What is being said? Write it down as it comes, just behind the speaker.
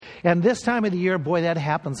And this time of the year, boy, that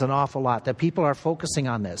happens an awful lot, that people are focusing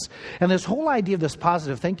on this. And this whole idea of this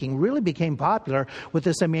positive thinking really became popular with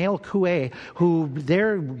this Emile Coué, who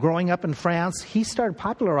there growing up in France, he started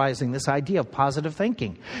popularizing this idea of positive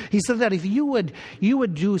thinking. He said that if you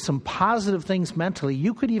would do some positive things mentally,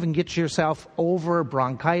 you could even get yourself over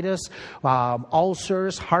bronchitis,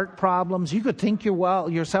 ulcers, heart problems. You could think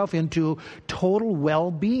yourself into total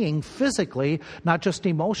well-being physically, not just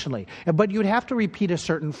emotionally. But you'd have to repeat a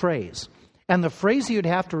certain phrase. And the phrase you'd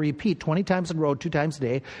have to repeat 20 times in a row, 2 times a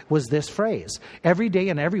day, was this phrase. Every day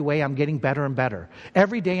in every way, I'm getting better and better.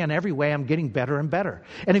 Every day in every way, I'm getting better and better.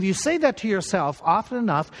 And if you say that to yourself often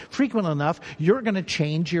enough, frequent enough, you're going to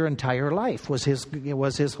change your entire life, was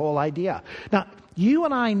his whole idea. Now, you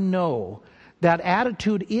and I know that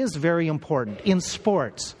attitude is very important in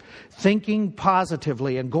sports. Thinking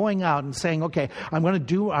positively and going out and saying, okay, I'm going to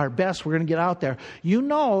do our best. We're going to get out there. You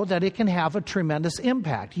know that it can have a tremendous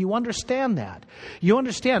impact. You understand that. You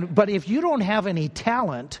understand. But if you don't have any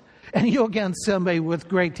talent and you're against somebody with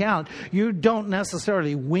great talent, you don't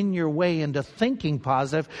necessarily win your way into thinking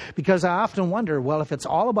positive, because I often wonder, well, if it's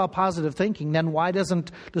all about positive thinking, then why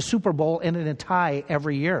doesn't the Super Bowl end in a tie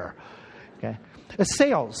every year? Okay.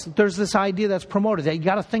 Sales, there's this idea that's promoted that you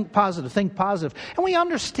got to think positive. And we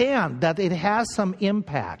understand that it has some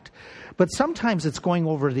impact, but sometimes it's going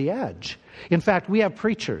over the edge. In fact, we have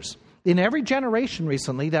preachers in every generation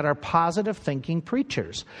recently that are positive thinking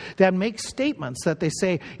preachers that make statements that they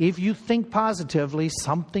say, if you think positively,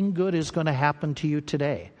 something good is going to happen to you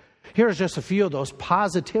today. Here's just a few of those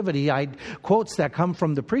positivity quotes that come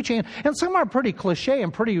from the preaching. And some are pretty cliche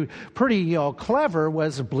and pretty clever,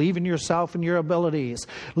 was believe in yourself and your abilities.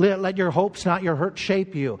 Let your hopes, not your hurt,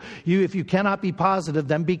 shape you. If you cannot be positive,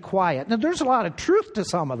 then be quiet. Now, there's a lot of truth to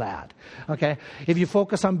some of that. Okay? If you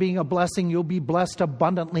focus on being a blessing, you'll be blessed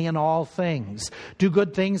abundantly in all things. Do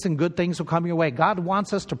good things and good things will come your way. God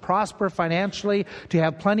wants us to prosper financially, to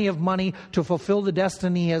have plenty of money, to fulfill the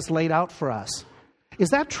destiny He has laid out for us.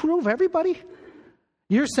 Is that true of everybody?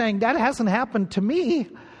 You're saying that hasn't happened to me.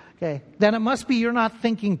 Okay, then it must be you're not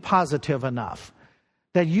thinking positive enough.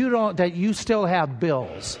 That you still have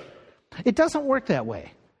bills. It doesn't work that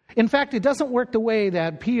way. In fact, it doesn't work the way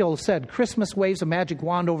that Peale said, Christmas waves a magic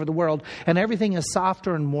wand over the world and everything is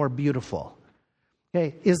softer and more beautiful.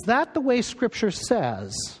 Okay, is that the way Scripture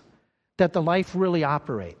says that the life really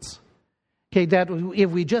operates? Okay, that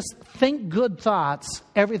if we just think good thoughts,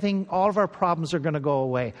 all of our problems are going to go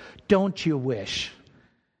away. Don't you wish?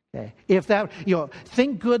 Okay. If that,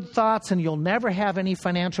 think good thoughts and you'll never have any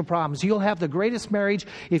financial problems. You'll have the greatest marriage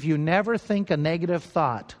if you never think a negative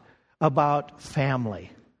thought about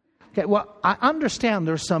family. Okay, well, I understand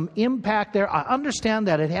there's some impact there. I understand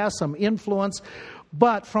that it has some influence.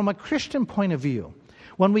 But from a Christian point of view,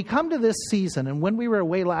 when we come to this season, and when we were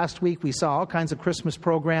away last week, we saw all kinds of Christmas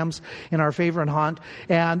programs in our favorite haunt.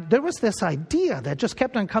 And there was this idea that just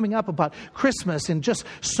kept on coming up about Christmas and just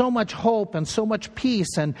so much hope and so much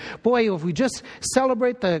peace. And boy, if we just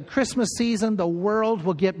celebrate the Christmas season, the world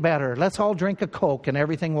will get better. Let's all drink a Coke and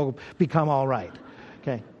everything will become all right.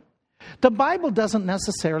 Okay. The Bible doesn't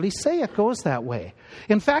necessarily say it goes that way.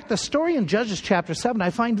 In fact, the story in Judges chapter 7,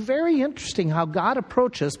 I find very interesting how God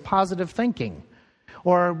approaches positive thinking,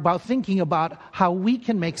 or about thinking about how we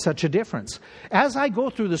can make such a difference. As I go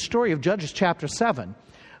through the story of Judges chapter 7,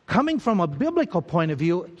 coming from a biblical point of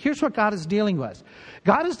view, here's what God is dealing with.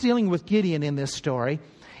 God is dealing with Gideon in this story,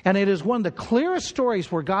 and it is one of the clearest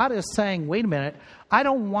stories where God is saying, wait a minute, I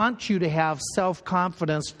don't want you to have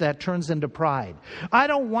self-confidence that turns into pride. I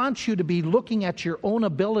don't want you to be looking at your own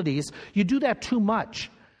abilities. You do that too much.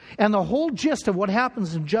 And the whole gist of what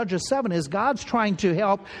happens in Judges 7 is God's trying to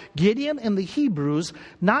help Gideon and the Hebrews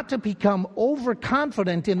not to become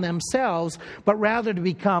overconfident in themselves, but rather to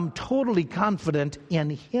become totally confident in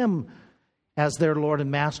Him as their Lord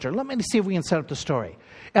and Master. Let me see if we can set up the story.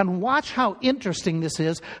 And watch how interesting this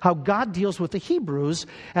is, how God deals with the Hebrews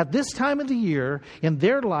at this time of the year in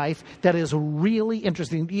their life that is really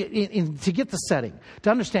interesting. To get the setting,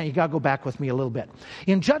 to understand, you got to go back with me a little bit.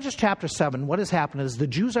 In Judges chapter 7, what has happened is the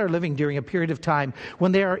Jews are living during a period of time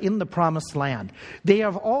when they are in the promised land. They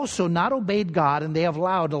have also not obeyed God, and they have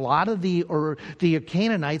allowed a lot of the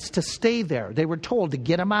Canaanites to stay there. They were told to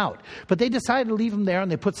get them out. But they decided to leave them there,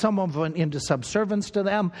 and they put some of them into subservience to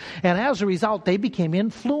them. And as a result, they became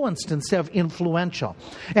influenced instead of influential.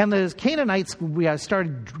 And the Canaanites, we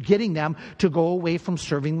started getting them to go away from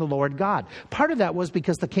serving the Lord God. Part of that was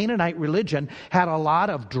because the Canaanite religion had a lot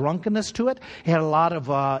of drunkenness to it, had a lot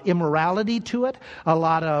of immorality to it, a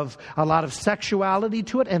lot of sexuality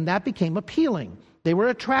to it, and that became appealing. They were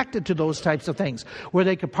attracted to those types of things where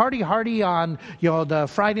they could party hardy on, the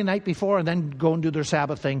Friday night before and then go and do their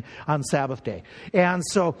Sabbath thing on Sabbath day. And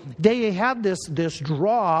so they had this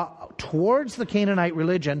draw towards the Canaanite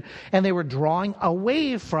religion, and they were drawing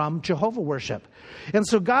away from Jehovah worship. And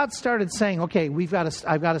so God started saying, okay,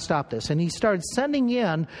 I've got to stop this. And he started sending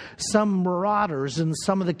in some marauders, and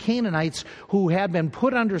some of the Canaanites who had been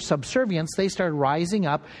put under subservience, they started rising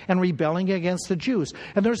up and rebelling against the Jews.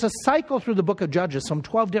 And there's a cycle through the book of Judges, some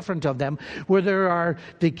 12 different of them, where there are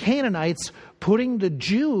the Canaanites putting the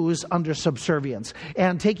Jews under subservience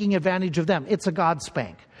and taking advantage of them. It's a God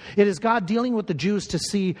spank. It is God dealing with the Jews to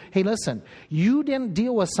see, hey, listen, you didn't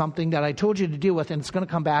deal with something that I told you to deal with, and it's going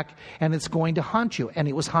to come back and it's going to haunt you. And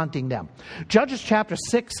it was haunting them. Judges chapter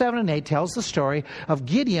 6, 7, and 8 tells the story of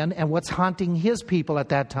Gideon and what's haunting his people at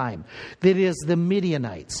that time. That is the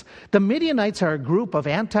Midianites. The Midianites are a group of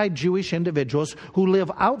anti-Jewish individuals who live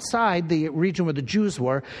outside the region where the Jews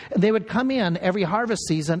were. And they would come in every harvest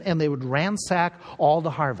season and they would ransack all the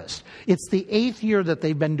harvest. It's the 8th year that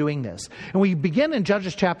they've been doing this. And we begin in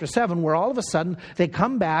Judges chapter 7, where all of a sudden they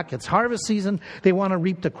come back, it's harvest season, they want to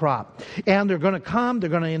reap the crop. And they're going to come, they're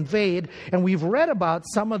going to invade, and we've read about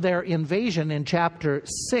some of their invasion in chapter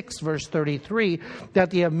 6, verse 33,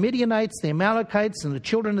 that the Midianites, the Amalekites, and the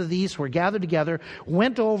children of the east were gathered together,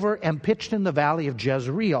 went over and pitched in the valley of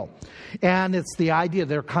Jezreel. And it's the idea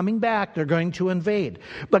they're coming back, they're going to invade.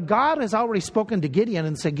 But God has already spoken to Gideon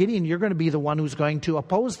and said, Gideon, you're going to be the one who's going to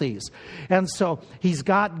oppose these. And so he's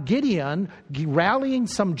got Gideon rallying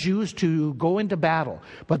some Jews to go into battle.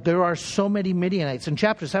 But there are so many Midianites. In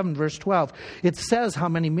chapter 7, verse 12, it says how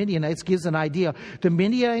many Midianites, gives an idea. The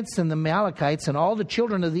Midianites and the Amalekites and all the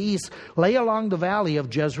children of the east lay along the valley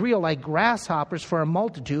of Jezreel like grasshoppers for a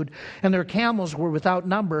multitude, and their camels were without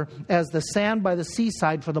number as the sand by the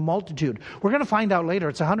seaside for the multitude. We're going to find out later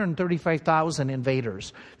it's 135,000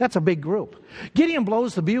 invaders. That's a big group. Gideon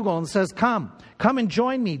blows the bugle and says, come and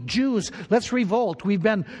join me. Jews, let's revolt. We've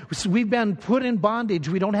been put in bondage.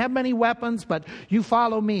 We don't have many weapons, but you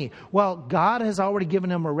follow me. Well, God has already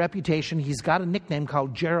given him a reputation. He's got a nickname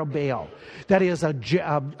called Jerubbaal. That is a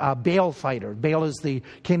Baal fighter. Baal is the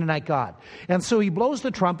Canaanite god. And so he blows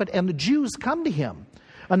the trumpet, and the Jews come to him.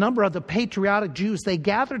 A number of the patriotic Jews, they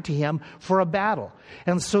gathered to him for a battle.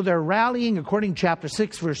 And so they're rallying, according to chapter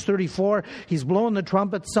 6, verse 34. He's blowing the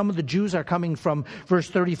trumpet. Some of the Jews are coming from verse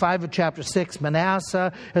 35 of chapter 6,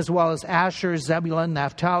 Manasseh, as well as Asher, Zebulun,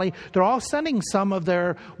 Naphtali. They're all sending some of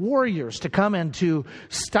their warriors to come and to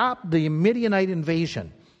stop the Midianite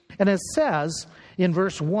invasion. And it says in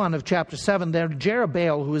verse 1 of chapter 7, there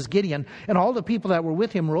Jerubbaal, who is Gideon, and all the people that were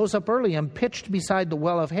with him rose up early and pitched beside the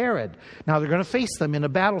well of Harod. Now they're going to face them in a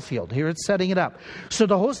battlefield. Here it's setting it up. So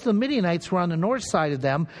the host of the Midianites were on the north side of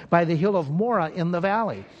them by the hill of Morah in the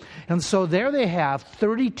valley. And so there they have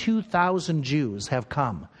 32,000 Jews have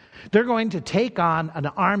come. They're going to take on an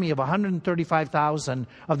army of 135,000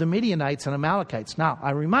 of the Midianites and Amalekites. Now,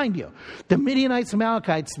 I remind you, the Midianites and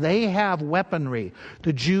Amalekites, they have weaponry.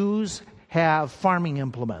 The Jews have farming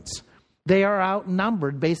implements. They are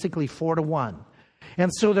outnumbered basically 4-1.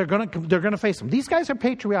 And so they're going to face them. These guys are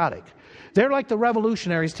patriotic. They're like the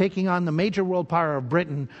revolutionaries taking on the major world power of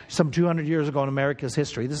Britain some 200 years ago in America's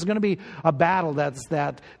history. This is going to be a battle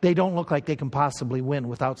that they don't look like they can possibly win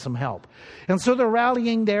without some help. And so they're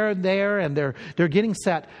rallying there, and they're getting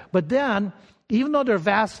set. But then, even though they're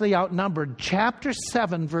vastly outnumbered, chapter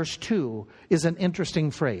 7, verse 2 is an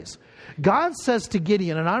interesting phrase. God says to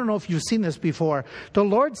Gideon, and I don't know if you've seen this before, the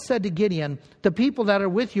Lord said to Gideon, the people that are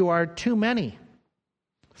with you are too many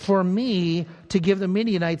for me to give the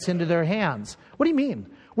Midianites into their hands. What do you mean?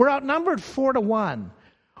 We're outnumbered 4-1.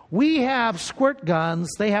 We have squirt guns,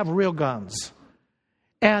 they have real guns.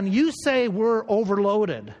 And you say we're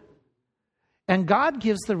overloaded. And God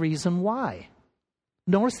gives the reason why.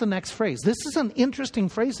 Notice the next phrase. This is an interesting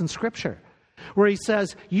phrase in Scripture, where he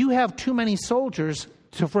says, you have too many soldiers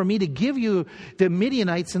for me to give you the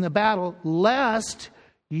Midianites in the battle, lest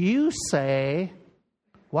you say,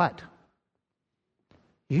 what?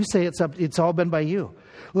 You say it's all been by you.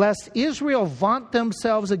 Lest Israel vaunt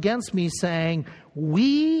themselves against me, saying,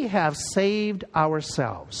 we have saved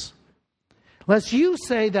ourselves. Lest you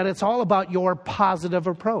say that it's all about your positive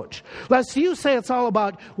approach. Lest you say it's all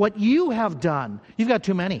about what you have done. You've got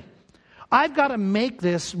too many. I've got to make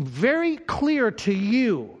this very clear to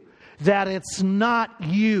you that it's not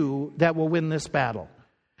you that will win this battle.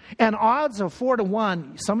 And odds of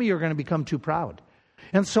 4-1, some of you are going to become too proud.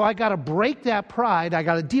 And so I got to break that pride. I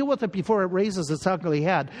got to deal with it before it raises its ugly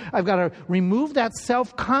head. I've got to remove that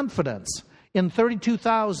self-confidence in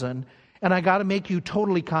 32,000 and I got to make you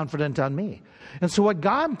totally confident on me. And so what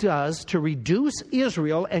God does to reduce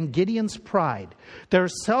Israel and Gideon's pride, their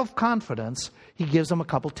self-confidence, he gives them a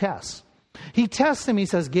couple tests. He tests him. He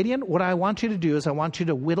says, Gideon, what I want you to do is I want you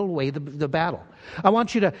to whittle away the battle. I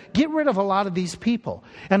want you to get rid of a lot of these people.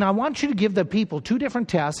 And I want you to give the people two different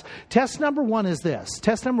tests. Test number one is this.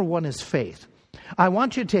 Test number one is faith. I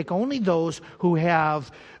want you to take only those who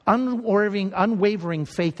have unwavering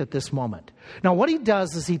faith at this moment. Now, what he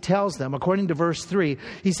does is he tells them, according to verse 3,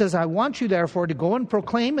 he says, I want you, therefore, to go and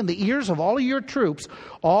proclaim in the ears of all of your troops,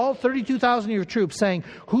 all 32,000 of your troops, saying,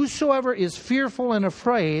 whosoever is fearful and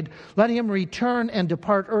afraid, let him return and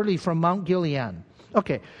depart early from Mount Gilead.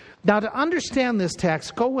 Okay, now to understand this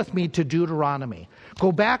text, go with me to Deuteronomy.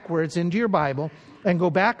 Go backwards into your Bible and go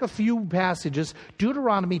back a few passages,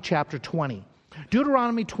 Deuteronomy chapter 20.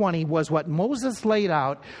 Deuteronomy 20 was what Moses laid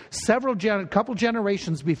out couple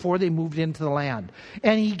generations before they moved into the land.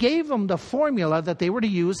 And he gave them the formula that they were to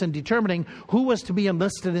use in determining who was to be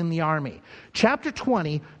enlisted in the army. Chapter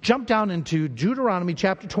 20, jump down into Deuteronomy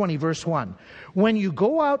chapter 20, verse 1. When you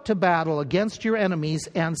go out to battle against your enemies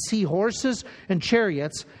and see horses and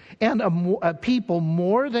chariots and a people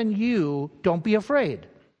more than you, don't be afraid.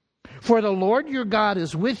 For the Lord your God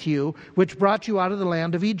is with you, which brought you out of the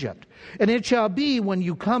land of Egypt. And it shall be, when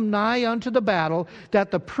you come nigh unto the battle, that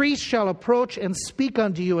the priest shall approach and speak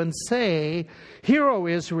unto you, and say, Hear, O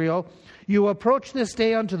Israel, you approach this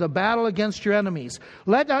day unto the battle against your enemies.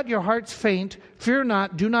 Let not your hearts faint, fear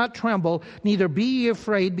not, do not tremble, neither be ye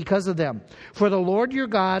afraid because of them. For the Lord your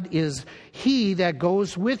God is he that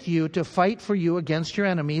goes with you to fight for you against your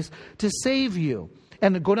enemies, to save you.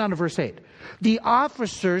 And go down to verse 8. The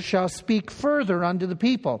officers shall speak further unto the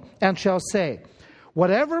people, and shall say,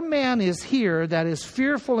 Whatever man is here that is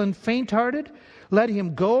fearful and faint-hearted, let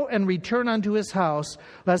him go and return unto his house,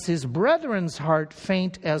 lest his brethren's heart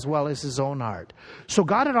faint as well as his own heart. So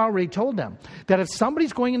God had already told them that if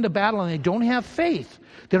somebody's going into battle and they don't have faith,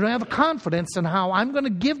 they don't have confidence in how I'm going to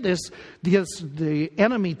give the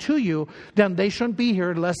enemy to you, then they shouldn't be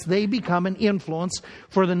here unless they become an influence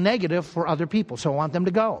for the negative for other people. So I want them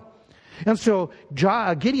to go. And so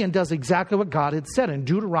Gideon does exactly what God had said in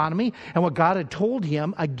Deuteronomy, and what God had told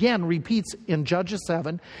him, again, repeats in Judges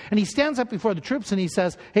 7. And he stands up before the troops and he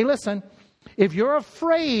says, hey, listen, if you're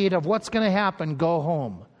afraid of what's going to happen, go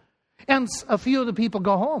home. And a few of the people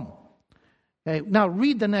go home. Okay, now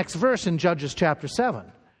read the next verse in Judges chapter 7.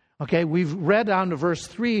 Okay, we've read down to verse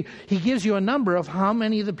 3. He gives you a number of how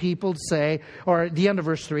many of the people say, or at the end of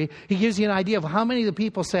verse 3, he gives you an idea of how many of the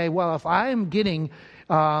people say, well, if I'm getting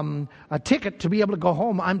a ticket to be able to go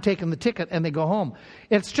home, I'm taking the ticket, and they go home.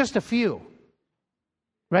 It's just a few.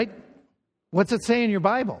 Right? What's it say in your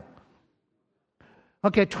Bible?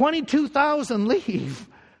 Okay, 22,000 leave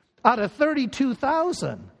out of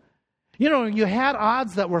 32,000. You know, you had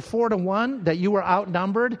odds that were 4-1, that you were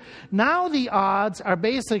outnumbered. Now the odds are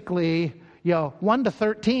basically, 1 to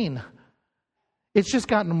 13. It's just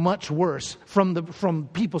gotten much worse from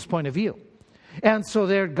people's point of view. And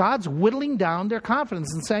so God's whittling down their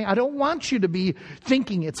confidence and saying, I don't want you to be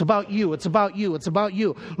thinking it's about you, it's about you, it's about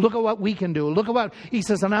you. Look at what we can do. He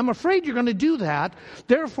says, and I'm afraid you're going to do that.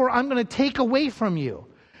 Therefore, I'm going to take away from you.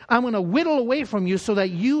 I'm going to whittle away from you so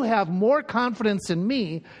that you have more confidence in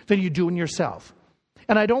me than you do in yourself.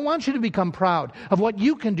 And I don't want you to become proud of what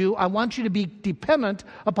you can do. I want you to be dependent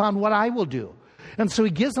upon what I will do. And so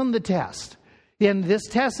he gives them the test. And this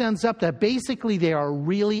test ends up that basically they are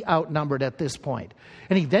really outnumbered at this point.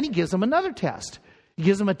 And then he gives them another test. He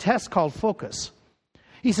gives them a test called focus.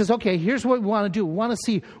 He says, okay, here's what we want to do. We want to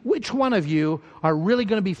see which one of you are really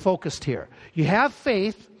going to be focused here. You have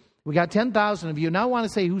faith. We got 10,000 of you. Now I want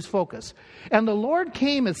to say who's focused. And the Lord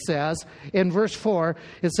came, it says, in verse 4,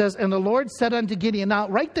 it says, and the Lord said unto Gideon. Now,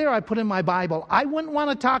 right there I put in my Bible, I wouldn't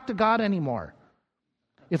want to talk to God anymore.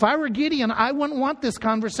 If I were Gideon, I wouldn't want this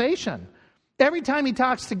conversation. Every time he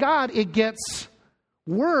talks to God, it gets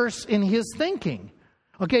worse in his thinking.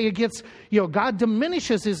 Okay, it gets, God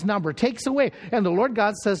diminishes his number, takes away. And the Lord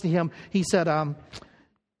God says to him, he said,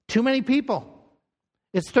 too many people.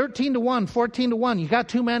 It's 13-1, 14-1. You got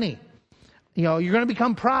too many. You're going to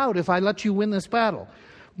become proud if I let you win this battle.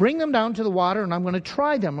 Bring them down to the water, and I'm going to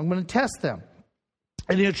try them. I'm going to test them.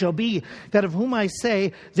 And it shall be that of whom I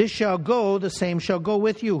say, this shall go, the same shall go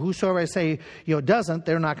with you. Whosoever I say, doesn't,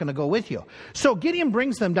 they're not going to go with you. So Gideon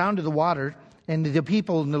brings them down to the water, and the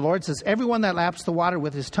people, and the Lord says, everyone that laps the water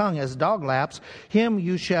with his tongue as a dog laps, him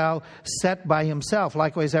you shall set by himself.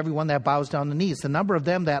 Likewise, everyone that bows down the knees. The number of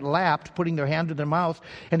them that lapped, putting their hand to their mouth,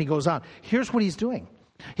 and he goes on. Here's what he's doing.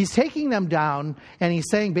 He's taking them down, and he's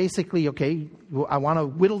saying basically, okay, I want to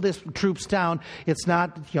whittle this troops down. It's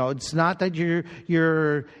not, it's not that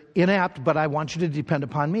you're inept, but I want you to depend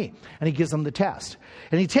upon me. And he gives them the test.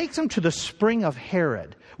 And he takes them to the spring of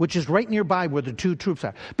Herod, which is right nearby where the two troops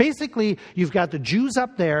are. Basically, you've got the Jews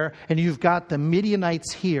up there, and you've got the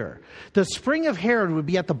Midianites here. The spring of Herod would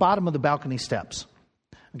be at the bottom of the balcony steps.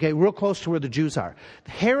 Okay, real close to where the Jews are.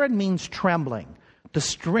 Herod means trembling. The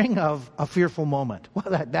string of a fearful moment.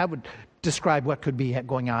 Well, that would describe what could be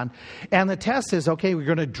going on. And the test is, okay, we're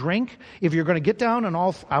going to drink. If you're going to get down and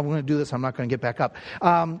I'm going to do this, I'm not going to get back up.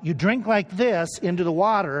 You drink like this into the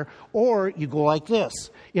water, or you go like this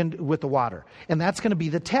with the water. And that's going to be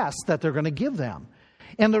the test that they're going to give them.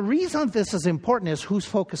 And the reason this is important is who's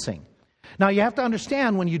focusing. Now, you have to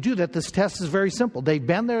understand when you do that, this test is very simple. They've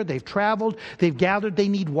been there, they've traveled, they've gathered, they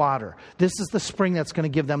need water. This is the spring that's going to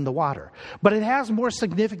give them the water. But it has more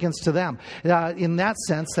significance to them in that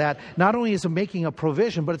sense that not only is it making a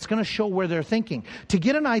provision, but it's going to show where they're thinking. To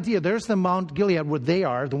get an idea, there's the Mount Gilead where they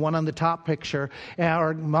are, the one on the top picture,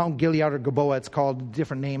 or Mount Gilead or Gilboa, it's called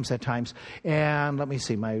different names at times. And let me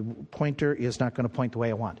see, my pointer is not going to point the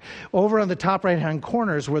way I want. Over on the top right-hand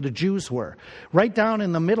corner is where the Jews were. Right down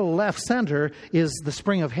in the middle left center is the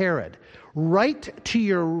spring of Herod. Right to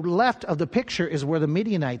your left of the picture is where the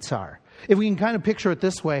Midianites are. If we can kind of picture it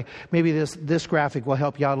this way, maybe this graphic will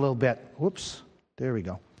help you out a little bit. Whoops, there we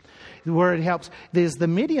go. Where it helps is the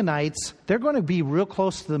Midianites, they're going to be real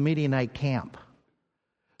close to the Midianite camp.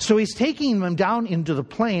 So he's taking them down into the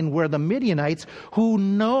plain where the Midianites, who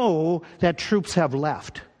know that troops have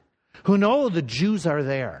left, who know the Jews are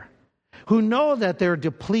there, who know that they're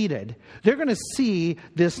depleted, they're going to see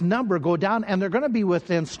this number go down, and they're going to be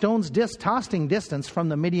within stone's tossing distance from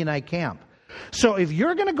the Midianite camp. So if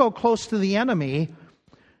you're going to go close to the enemy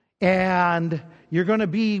and you're going to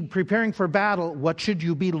be preparing for battle, what should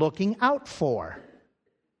you be looking out for?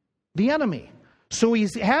 The enemy. So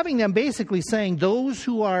he's having them basically saying those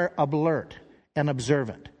who are alert and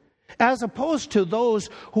observant, as opposed to those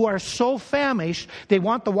who are so famished, they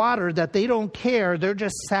want the water that they don't care. They're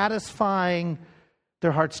just satisfying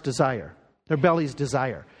their heart's desire, their belly's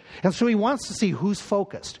desire. And so he wants to see who's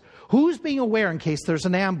focused, who's being aware in case there's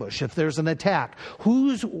an ambush, if there's an attack,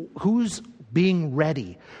 who's being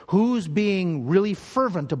ready, who's being really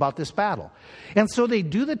fervent about this battle. And so they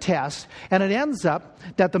do the test, and it ends up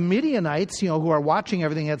that the Midianites, who are watching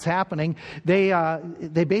everything that's happening,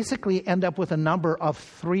 they basically end up with a number of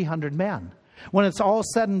 300 men. When it's all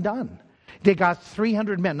said and done, they got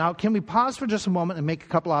 300 men. Now, can we pause for just a moment and make a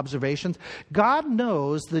couple observations? God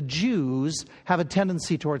knows the Jews have a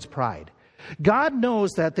tendency towards pride. God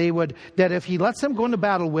knows that that if he lets them go into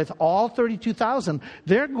battle with all 32,000,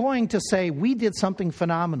 they're going to say, we did something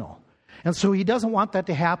phenomenal. And so he doesn't want that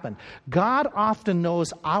to happen. God often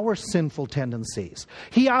knows our sinful tendencies.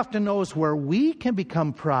 He often knows where we can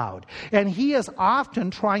become proud. And he is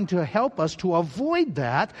often trying to help us to avoid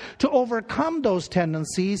that, to overcome those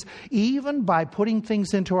tendencies, even by putting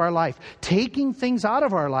things into our life, taking things out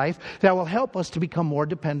of our life that will help us to become more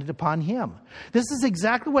dependent upon him. This is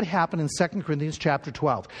exactly what happened in 2 Corinthians chapter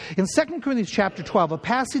 12. In 2 Corinthians chapter 12, a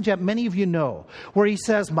passage that many of you know, where he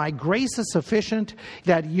says, my grace is sufficient,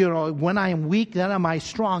 that, when I am weak, then am I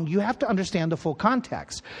strong. You have to understand the full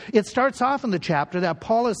context. It starts off in the chapter that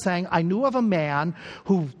Paul is saying, I knew of a man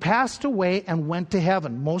who passed away and went to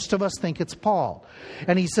heaven. Most of us think it's Paul.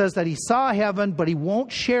 And he says that he saw heaven, but he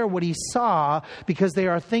won't share what he saw because they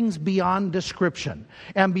are things beyond description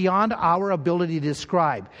and beyond our ability to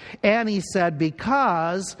describe. And he said,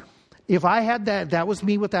 because if I had that was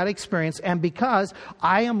me with that experience, and because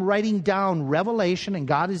I am writing down revelation and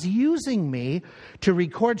God is using me to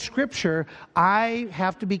record Scripture, I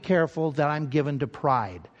have to be careful that I'm given to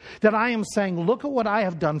pride. That I am saying, look at what I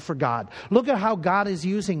have done for God. Look at how God is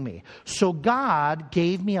using me. So God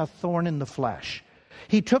gave me a thorn in the flesh.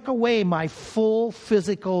 He took away my full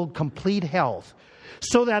physical, complete health,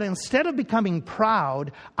 so that instead of becoming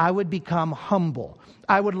proud, I would become humble.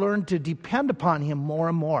 I would learn to depend upon him more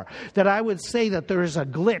and more. That I would say that there is a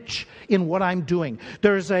glitch in what I'm doing.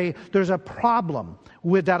 There's a problem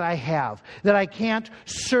with that I have. That I can't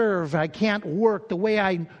serve, I can't work the way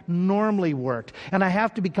I normally worked. And I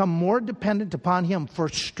have to become more dependent upon him for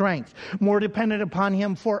strength. More dependent upon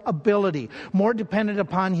him for ability. More dependent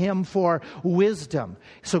upon him for wisdom.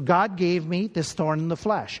 So God gave me this thorn in the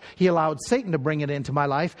flesh. He allowed Satan to bring it into my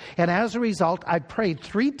life. And as a result, I prayed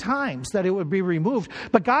 3 times that it would be removed.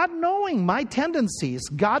 But God, knowing my tendencies,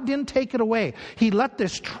 God didn't take it away. He let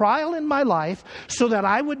this trial in my life so that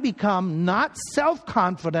I would become not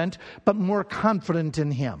self-confident, but more confident in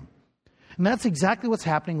him. And that's exactly what's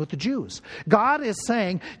happening with the Jews. God is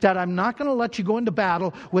saying that I'm not going to let you go into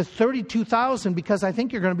battle with 32,000 because I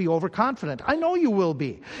think you're going to be overconfident. I know you will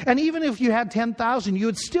be. And even if you had 10,000, you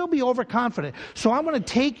would still be overconfident. So I'm going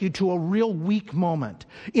to take you to a real weak moment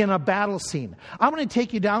in a battle scene. I'm going to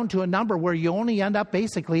take you down to a number where you only end up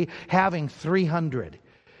basically having 300.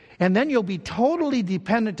 And then you'll be totally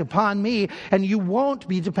dependent upon me, and you won't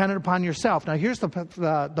be dependent upon yourself. Now, here's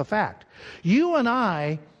the fact. You and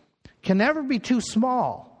I can never be too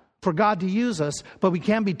small for God to use us, but we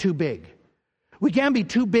can be too big. We can be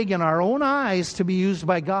too big in our own eyes to be used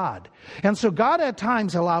by God. And so God at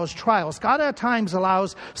times allows trials. God at times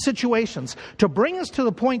allows situations to bring us to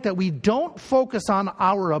the point that we don't focus on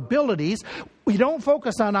our abilities. We don't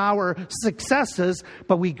focus on our successes,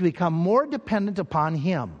 but we become more dependent upon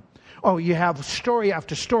Him. Oh, you have story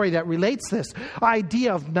after story that relates this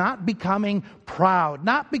idea of not becoming proud,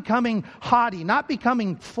 not becoming haughty, not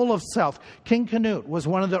becoming full of self. King Canute was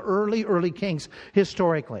one of the early kings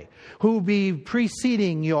historically, who would be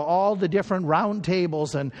preceding all the different round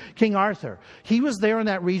tables and King Arthur. He was there in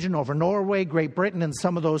that region over Norway, Great Britain, and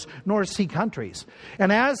some of those North Sea countries.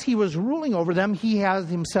 And as he was ruling over them, he has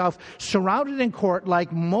himself surrounded in court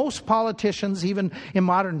like most politicians, even in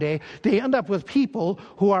modern day. They end up with people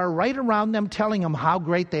who are right around them telling them how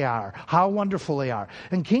great they are, how wonderful they are.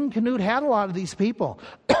 And King Canute had a lot of these people.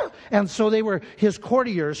 And so they were his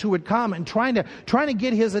courtiers who would come and trying to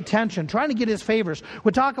get his attention, trying to get his favors,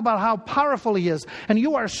 would talk about how powerful he is. And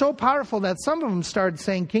you are so powerful that some of them started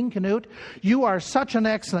saying, King Canute, you are such an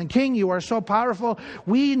excellent king. You are so powerful.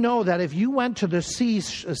 We know that if you went to the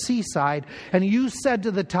seaside and you said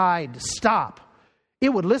to the tide, stop,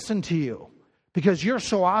 it would listen to you because you're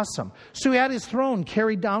so awesome. So he had his throne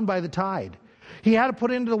carried down by the tide. He had to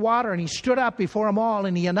put into the water, and he stood up before them all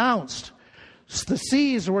and he announced, the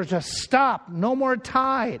seas were to stop, no more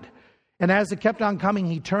tide. And as it kept on coming,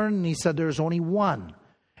 he turned and he said, there's only one,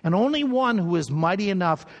 and only one who is mighty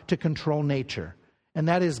enough to control nature. And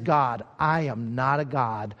that is God. I am not a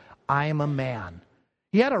God. I am a man.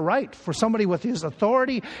 He had a right for somebody with his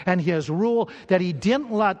authority and his rule that he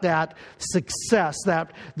didn't let that success,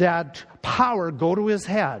 that power go to his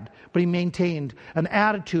head, but he maintained an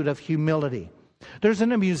attitude of humility. There's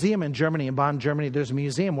in a museum in Germany, in Bonn, Germany, there's a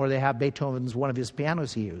museum where they have Beethoven's, one of his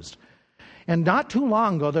pianos he used. And not too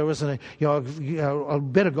long ago, there was a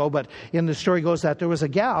bit ago, but in the story goes that there was a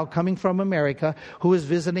gal coming from America who was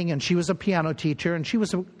visiting, and she was a piano teacher, and she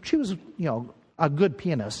was a good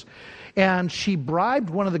pianist. And she bribed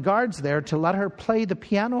one of the guards there to let her play the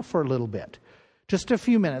piano for a little bit. Just a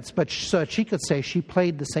few minutes, but so she could say she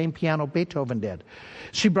played the same piano Beethoven did.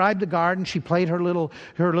 She bribed the guard and she played her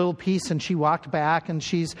little piece, and she walked back, and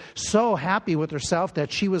she's so happy with herself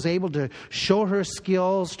that she was able to show her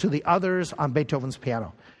skills to the others on Beethoven's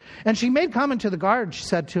piano. And she made comment to the guard. She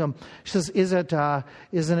said to him, she says,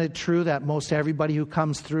 isn't it true that most everybody who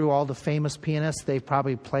comes through, all the famous pianists, they've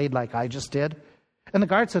probably played like I just did? And the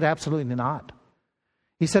guard said, absolutely not.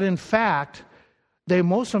 He said, in fact,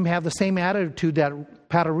 most of them have the same attitude that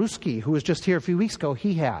Paderewski, who was just here a few weeks ago,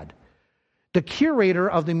 he had. The curator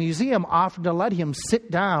of the museum offered to let him sit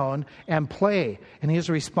down and play. And his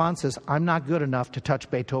response is, I'm not good enough to touch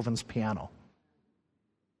Beethoven's piano.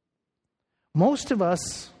 Most of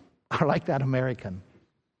us are like that American.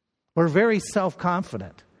 We're very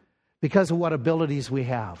self-confident because of what abilities we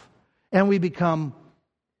have. And we become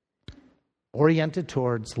oriented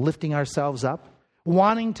towards lifting ourselves up,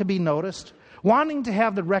 wanting to be noticed, wanting to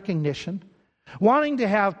have the recognition, wanting to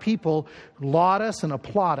have people laud us and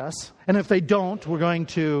applaud us. And if they don't, we're going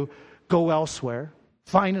to go elsewhere,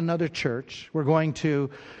 find another church. We're going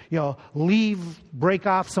to, leave, break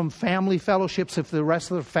off some family fellowships if the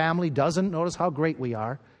rest of the family doesn't notice how great we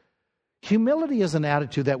are. Humility is an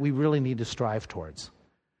attitude that we really need to strive towards.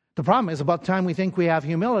 The problem is, about the time we think we have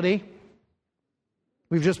humility,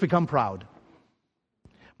 we've just become proud.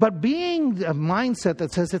 But being a mindset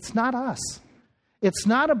that says it's not us. It's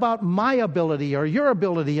not about my ability or your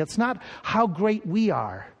ability. It's not how great we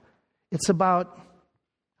are. It's about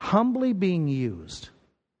humbly being used.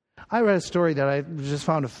 I read a story that I just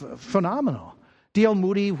found phenomenal. D.L.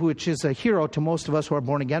 Moody, which is a hero to most of us who are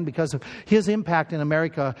born again because of his impact in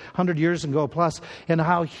America 100 years ago plus, and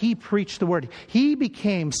how he preached the word. He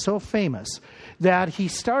became so famous that he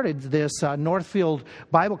started this Northfield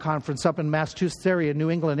Bible Conference up in Massachusetts area, New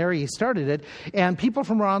England area. He started it, and people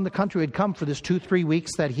from around the country would come for this 2-3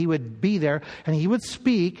 weeks that he would be there, and he would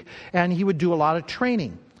speak, and he would do a lot of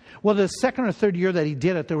training. Well, the second or third year that he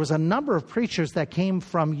did it, there was a number of preachers that came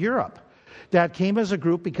from Europe. that came as a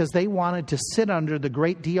group because they wanted to sit under the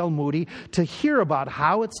great D.L. Moody to hear about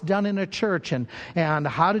how it's done in a church and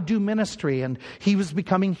how to do ministry. And he was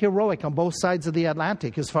becoming heroic on both sides of the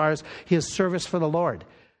Atlantic as far as his service for the Lord.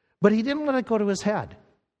 But he didn't let it go to his head.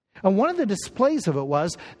 And one of the displays of it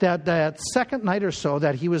was that second night or so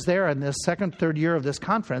that he was there in this second, third year of this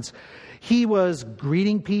conference, he was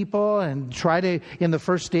greeting people and in the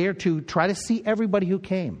first day or two, try to see everybody who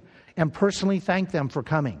came and personally thank them for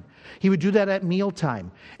coming. He would do that at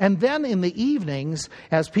mealtime. And then in the evenings,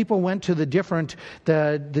 as people went to the different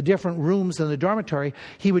rooms in the dormitory,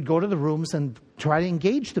 he would go to the rooms and try to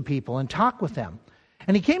engage the people and talk with them.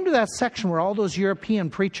 And he came to that section where all those European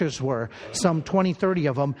preachers were, some 20, 30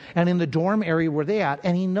 of them, and in the dorm area where they at,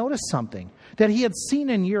 and he noticed something that he had seen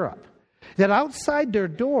in Europe, that outside their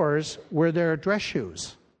doors were their dress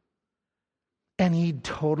shoes. And he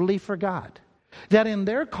totally forgot that in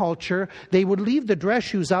their culture, they would leave the dress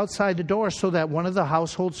shoes outside the door so that one of the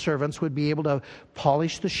household servants would be able to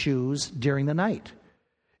polish the shoes during the night.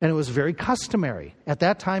 And it was very customary at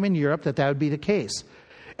that time in Europe that would be the case.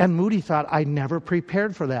 And Moody thought, I never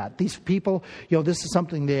prepared for that. These people, this is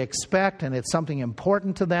something they expect and it's something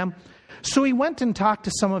important to them. So he went and talked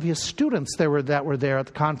to some of his students that were there at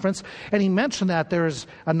the conference. And he mentioned that there's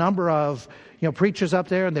a number of preachers up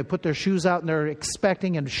there and they put their shoes out and they're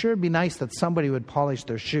expecting, and sure it'd be nice that somebody would polish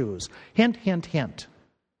their shoes. Hint, hint, hint.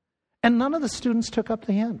 And none of the students took up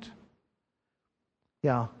the hint.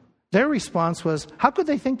 Yeah. Their response was, how could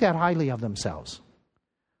they think that highly of themselves?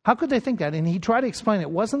 How could they think that? And he tried to explain it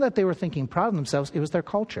wasn't that they were thinking proud of themselves, it was their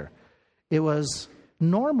culture. It was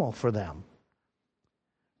normal for them.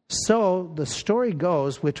 So the story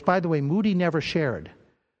goes, which by the way, Moody never shared,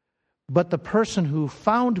 but the person who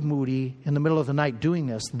found Moody in the middle of the night doing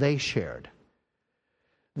this, they shared.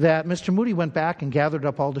 That Mr. Moody went back and gathered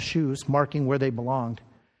up all the shoes, marking where they belonged.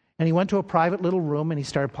 And he went to a private little room and he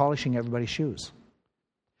started polishing everybody's shoes.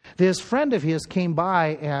 This friend of his came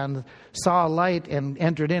by and saw a light and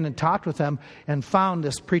entered in and talked with him and found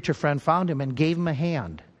this preacher friend, found him and gave him a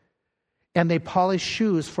hand. And they polished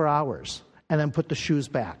shoes for hours and then put the shoes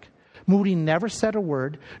back. Moody never said a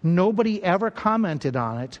word. Nobody ever commented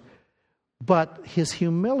on it. But his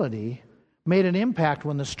humility made an impact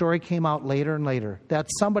when the story came out later and later. That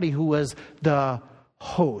somebody who was the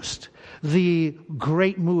host, the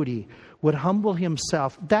great Moody, would humble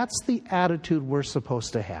himself. That's the attitude we're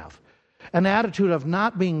supposed to have. An attitude of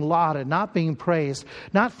not being lauded, not being praised,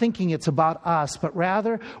 not thinking it's about us, but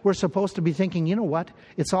rather we're supposed to be thinking, you know what?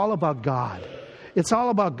 It's all about God. It's all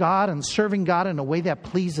about God and serving God in a way that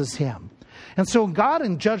pleases Him. And so God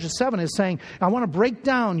in Judges 7 is saying, I want to break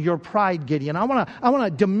down your pride, Gideon. I want to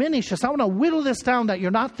diminish this. I want to whittle this down that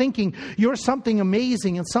you're not thinking you're something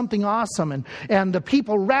amazing and something awesome. And the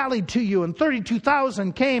people rallied to you and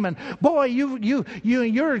 32,000 came and boy,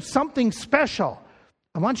 you're something special.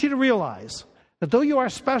 I want you to realize that though you are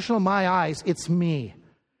special in my eyes, it's me.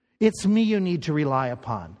 It's me you need to rely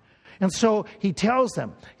upon. And so he tells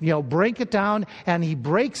them, break it down. And he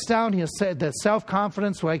breaks down the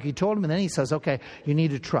self-confidence like he told him. And then he says, okay, you need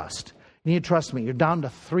to trust. You need to trust me. You're down to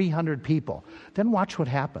 300 people. Then watch what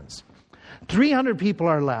happens. 300 people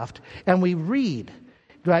are left. And we read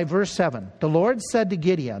by verse 7. The Lord said to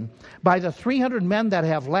Gideon, by the 300 men that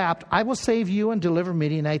have left, I will save you and deliver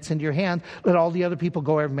Midianites into your hand. Let all the other people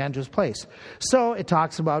go every man to his place. So it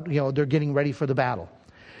talks about, they're getting ready for the battle.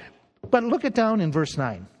 But look it down in verse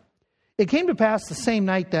 9. It came to pass the same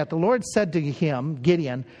night that the Lord said to him,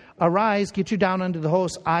 Gideon, arise, get you down unto the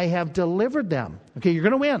host. I have delivered them. Okay, you're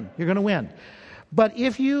going to win. You're going to win. But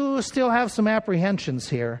if you still have some apprehensions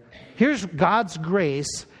here, here's God's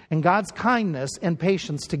grace and God's kindness and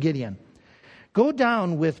patience to Gideon. Go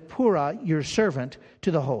down with Purah, your servant,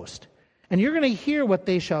 to the host. And you're going to hear what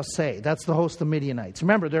they shall say. That's the host of Midianites.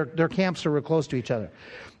 Remember, their camps are real close to each other.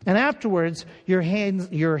 And afterwards, your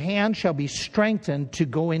hand shall be strengthened to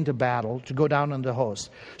go into battle, to go down unto the host.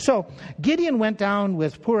 So Gideon went down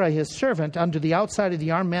with Purah his servant unto the outside of the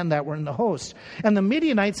armed men that were in the host. And the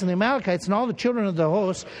Midianites and the Amalekites and all the children of the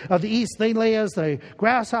host of the east, they lay as the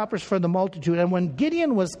grasshoppers for the multitude. And when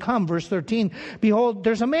Gideon was come, verse 13, behold,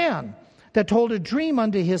 there's a man that told a dream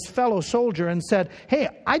unto his fellow soldier and said, hey,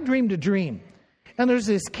 I dreamed a dream. And there's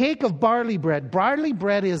this cake of barley bread. Barley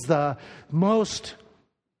bread is the most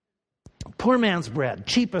poor man's bread,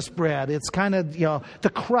 cheapest bread. It's kind of, the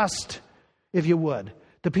crust, if you would.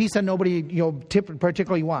 The piece that nobody,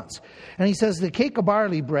 particularly wants. And he says, the cake of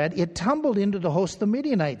barley bread, it tumbled into the host of the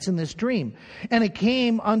Midianites in this dream. And it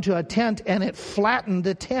came unto a tent, and it flattened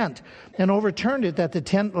the tent and overturned it, that the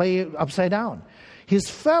tent lay upside down. His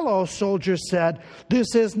fellow soldiers said,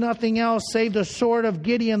 "This is nothing else save the sword of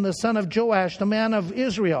Gideon, the son of Joash, the man of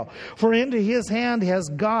Israel. For into his hand has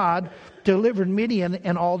God delivered Midian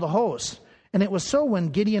and all the hosts." And it was so when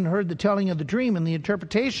Gideon heard the telling of the dream and the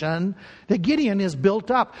interpretation that Gideon is built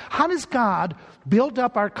up. How does God build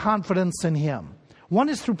up our confidence in him? One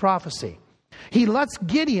is through prophecy. He lets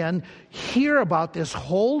Gideon hear about this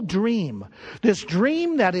whole dream, this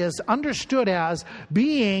dream that is understood as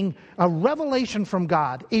being a revelation from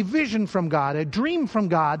God, a vision from God, a dream from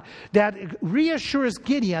God that reassures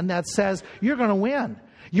Gideon, that says, you're going to win.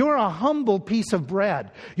 You're a humble piece of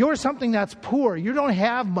bread. You're something that's poor. You don't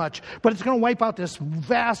have much, but it's going to wipe out this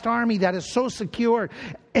vast army that is so secure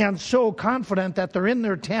and so confident that they're in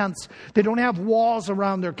their tents. They don't have walls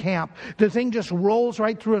around their camp. The thing just rolls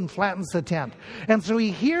right through and flattens the tent. And so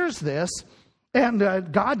he hears this, and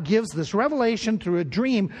God gives this revelation through a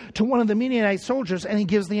dream to one of the Midianite soldiers, and he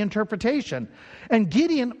gives the interpretation. And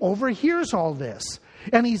Gideon overhears all this,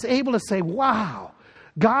 and he's able to say, wow,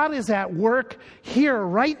 God is at work here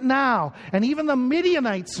right now. And even the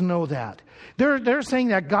Midianites know that. They're saying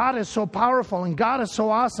that God is so powerful and God is so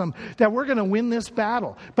awesome that we're going to win this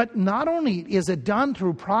battle. But not only is it done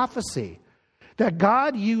through prophecy, that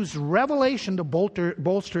God used revelation to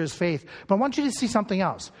bolster his faith, but I want you to see something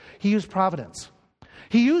else. He used providence.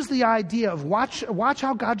 He used the idea of watch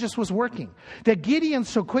how God just was working. That Gideon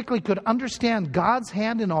so quickly could understand God's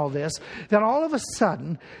hand in all this, that all of a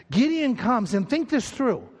sudden, Gideon comes, and think this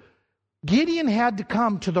through. Gideon had to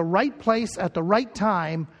come to the right place at the right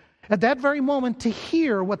time, at that very moment, to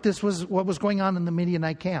hear what was going on in the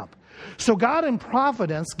Midianite camp. So God in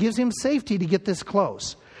providence gives him safety to get this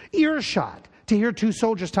close. Earshot. To hear two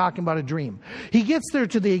soldiers talking about a dream. He gets there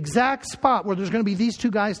to the exact spot where there's going to be these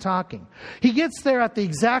two guys talking. He gets there at the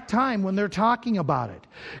exact time when they're talking about it.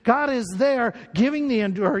 God is there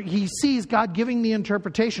he sees God giving the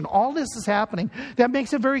interpretation. All this is happening. That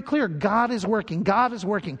makes it very clear. God is working. God is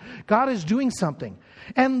working. God is doing something.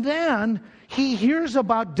 And then he hears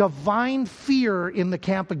about divine fear in the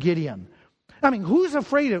camp of Gideon. I mean, who's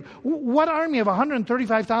afraid of, what army of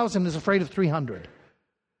 135,000 is afraid of 300?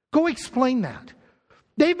 Go explain that.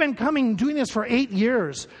 They've been doing this for 8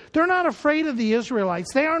 years. They're not afraid of the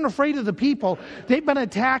Israelites. They aren't afraid of the people. They've been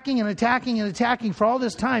attacking and attacking and attacking for all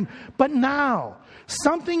this time. But now,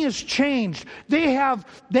 something has changed. They have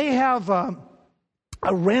a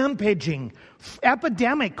rampaging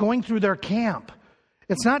epidemic going through their camp.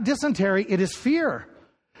 It's not dysentery, it is fear.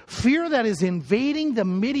 Fear that is invading the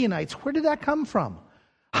Midianites. Where did that come from?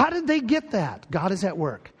 How did they get that? God is at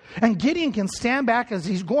work. And Gideon can stand back as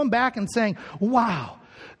he's going back and saying, wow,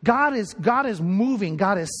 God is moving.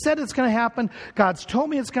 God has said it's going to happen. God's told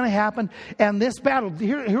me it's going to happen. And this battle,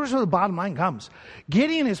 here's where the bottom line comes.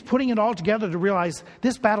 Gideon is putting it all together to realize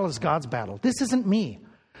this battle is God's battle. This isn't me.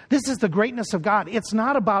 This is the greatness of God. It's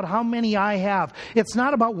not about how many I have. It's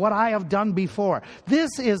not about what I have done before.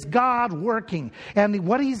 This is God working. And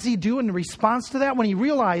what does he do in response to that? When he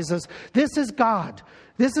realizes this is God.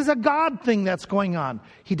 This is a God thing that's going on.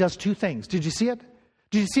 He does two things. Did you see it?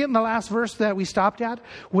 Did you see it in the last verse that we stopped at?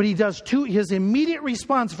 When he does his immediate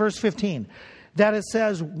response, verse 15, that it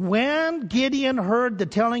says, when Gideon heard the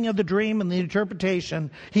telling of the dream and the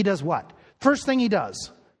interpretation, he does what? First thing he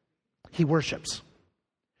does, he worships.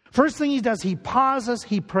 First thing he does, he pauses,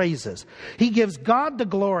 he praises. He gives God the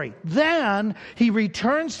glory. Then he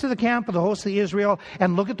returns to the camp of the host of Israel,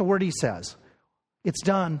 and look at the word he says. It's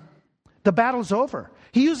done. The battle's over.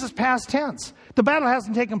 He uses past tense. The battle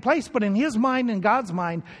hasn't taken place, but in his mind and God's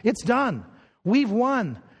mind, it's done. We've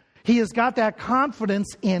won. He has got that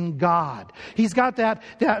confidence in God. He's got that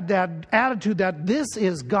attitude that this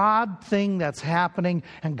is God thing that's happening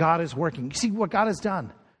and God is working. You see what God has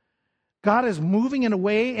done? God is moving in a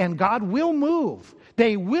way, and God will move.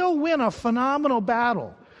 They will win a phenomenal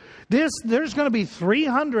battle. There's going to be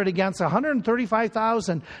 300 against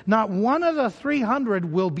 135,000. Not one of the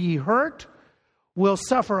 300 will be hurt, will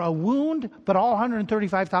suffer a wound, but all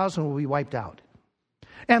 135,000 will be wiped out.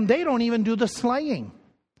 And they don't even do the slaying.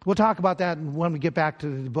 We'll talk about that when we get back to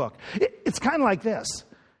the book. It's kind of like this.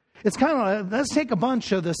 It's kind of like, let's take a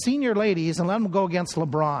bunch of the senior ladies and let them go against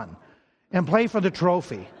LeBron and play for the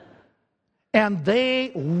trophy. And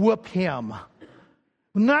they whoop him.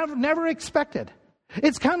 Never expected.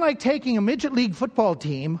 It's kind of like taking a midget league football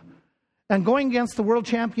team and going against the world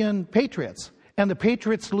champion Patriots, and the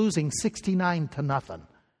Patriots losing 69-0.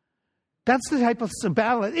 That's the type of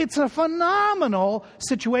battle. It's a phenomenal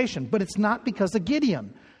situation, but it's not because of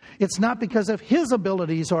Gideon. It's not because of his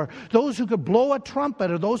abilities or those who could blow a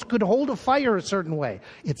trumpet or those who could hold a fire a certain way.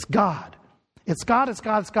 It's God. It's God, it's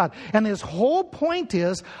God, it's God. And his whole point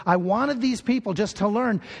is, I wanted these people just to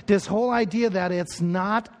learn this whole idea that it's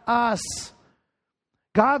not us.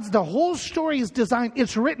 The whole story is designed,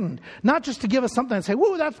 it's written, not just to give us something and say,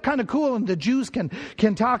 whoa, that's kind of cool, and the Jews can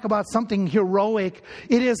talk about something heroic.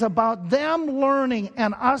 It is about them learning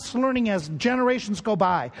and us learning as generations go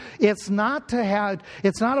by. It's not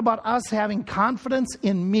about us having confidence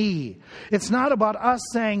in me. It's not about us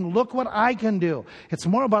saying, look what I can do. It's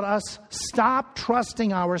more about us stop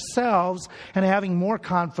trusting ourselves and having more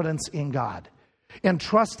confidence in God. And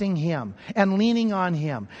trusting him and leaning on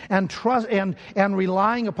him and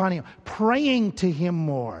relying upon him, praying to him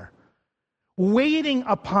more, waiting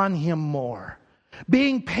upon him more,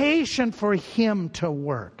 being patient for him to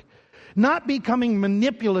work, not becoming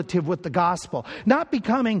manipulative with the gospel, not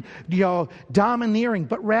becoming domineering,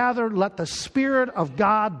 but rather let the Spirit of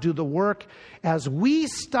God do the work as we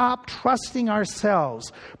stop trusting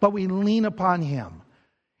ourselves, but we lean upon him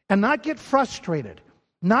and not get frustrated.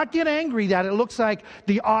 Not get angry that it looks like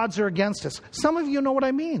the odds are against us. Some of you know what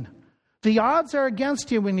I mean. The odds are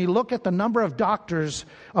against you when you look at the number of doctor's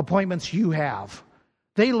appointments you have.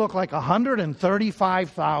 They look like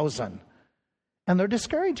 135,000. And they're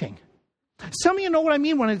discouraging. Some of you know what I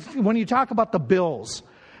mean when you talk about the bills.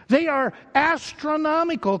 They are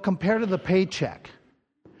astronomical compared to the paycheck.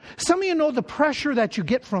 Some of you know the pressure that you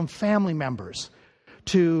get from family members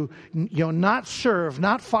to not serve,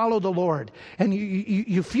 not follow the Lord. And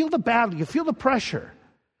you feel the battle, you feel the pressure.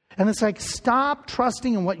 And it's like, stop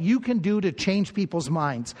trusting in what you can do to change people's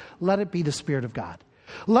minds. Let it be the Spirit of God.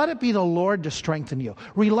 Let it be the Lord to strengthen you.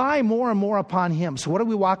 Rely more and more upon him. So what do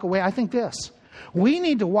we walk away? I think this. We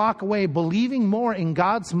need to walk away believing more in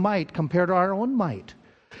God's might compared to our own might.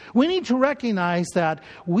 We need to recognize that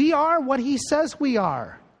we are what he says we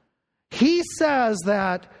are. He says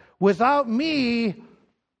that without me,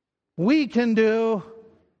 we can do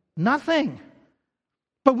nothing.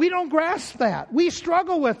 But we don't grasp that. We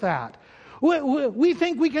struggle with that. We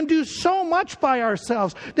think we can do so much by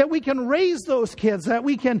ourselves, that we can raise those kids, that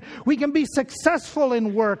we can be successful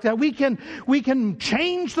in work, that we can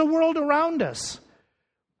change the world around us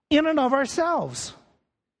in and of ourselves.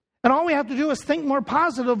 And all we have to do is think more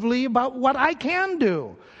positively about what I can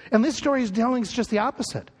do. And this story is telling us just the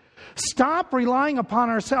opposite. Stop relying upon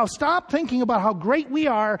ourselves. Stop thinking about how great we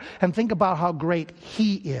are and think about how great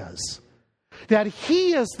he is. That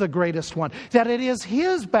he is the greatest one. That it is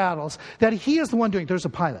his battles. That he is the one doing. There's a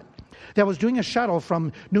pilot that was doing a shuttle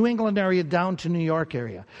from New England area down to New York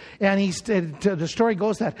area. And the story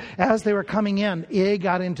goes that as they were coming in, they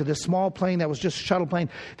got into this small plane that was just a shuttle plane.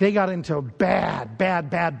 They got into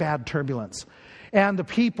bad turbulence. And the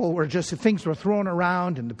people were things were thrown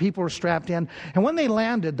around and the people were strapped in. And when they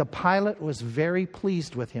landed, the pilot was very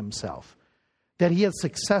pleased with himself that he had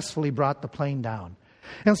successfully brought the plane down.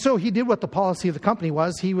 And so he did what the policy of the company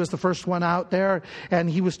was. He was the first one out there, and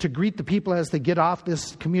he was to greet the people as they get off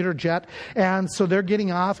this commuter jet. And so they're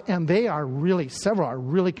getting off, and several are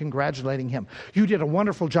really congratulating him. You did a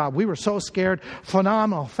wonderful job. We were so scared.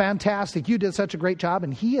 Phenomenal. Fantastic. You did such a great job.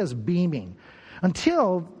 And he is beaming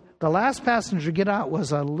until the last passenger to get out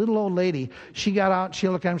was a little old lady. She got out, she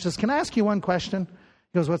looked at him and says, "Can I ask you one question?"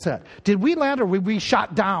 He goes, "What's that?" "Did we land or were we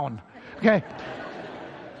shot down?" Okay.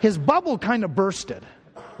 His bubble kind of bursted.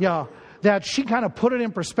 That she kind of put it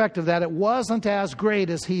in perspective that it wasn't as great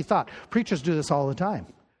as he thought. Preachers do this all the time.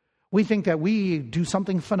 We think that we do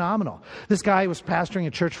something phenomenal. This guy was pastoring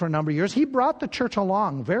a church for a number of years. He brought the church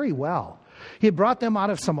along very well. He had brought them out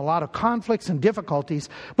of a lot of conflicts and difficulties,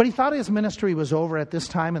 but he thought his ministry was over at this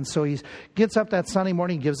time, and so he gets up that Sunday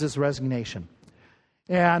morning, gives his resignation.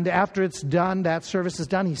 And after it's done, that service is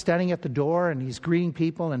done, he's standing at the door and he's greeting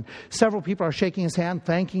people, and several people are shaking his hand,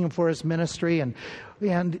 thanking him for his ministry. And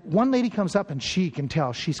one lady comes up and she can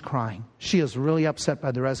tell she's crying. She is really upset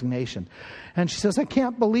by the resignation. And she says, "I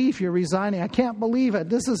can't believe you're resigning. I can't believe it.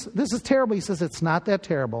 This is terrible." He says, "It's not that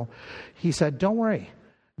terrible." He said, "Don't worry.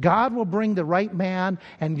 God will bring the right man,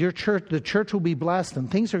 and the church will be blessed, and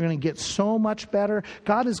things are going to get so much better.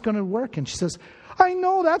 God is going to work." And she says, "I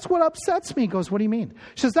know, that's what upsets me." He goes, "What do you mean?"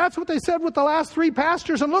 She says, "That's what they said with the last 3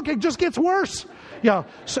 pastors, and look, it just gets worse."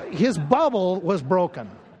 So his bubble was broken.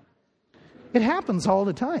 It happens all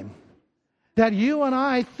the time. That you and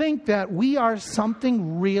I think that we are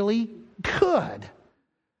something really good.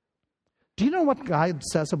 Do you know what God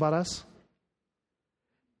says about us?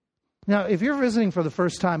 Now, if you're visiting for the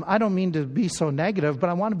first time, I don't mean to be so negative, but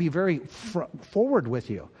I want to be very forward with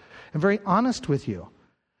you and very honest with you.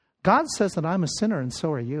 God says that I'm a sinner, and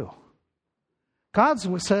so are you. God's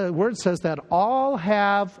word says that all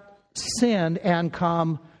have sinned and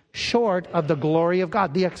come short of the glory of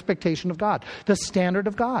God, the expectation of God, the standard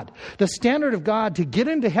of God. The standard of God to get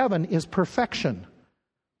into heaven is perfection.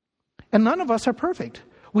 And none of us are perfect.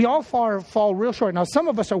 We all fall real short. Now, some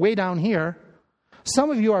of us are way down here.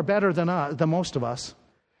 Some of you are better than most of us.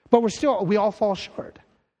 But we all fall short.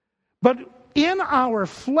 But in our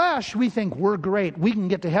flesh, we think we're great. We can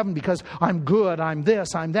get to heaven because I'm good, I'm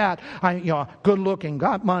this, I'm that. I'm good looking,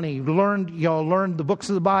 got money, learned the books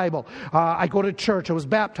of the Bible. I go to church, I was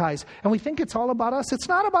baptized. And we think it's all about us. It's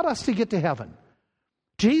not about us to get to heaven.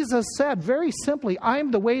 Jesus said very simply, I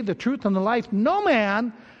am the way, the truth, and the life. No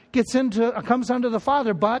man comes unto the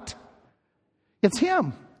Father, but it's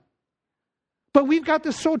Him. But we've got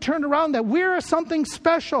this so turned around that we're something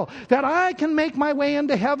special, that I can make my way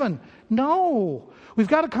into heaven. No. We've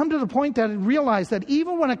got to come to the point that realize that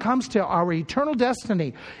even when it comes to our eternal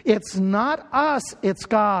destiny, it's not us, it's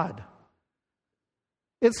God.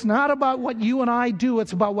 It's not about what you and I do,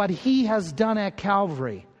 it's about what He has done at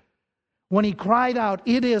Calvary. When He cried out,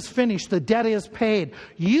 it is finished, the debt is paid.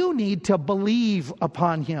 You need to believe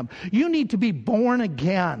upon Him. You need to be born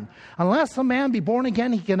again. Unless a man be born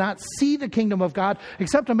again, he cannot see the kingdom of God.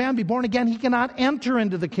 Except a man be born again, he cannot enter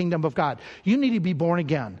into the kingdom of God. You need to be born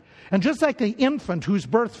again. And just like the infant who's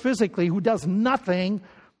birthed physically, who does nothing,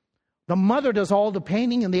 the mother does all the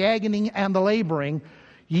painting and the agony and the laboring.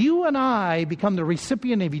 You and I become the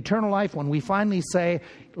recipient of eternal life when we finally say,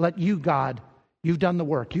 let you, God, you've done the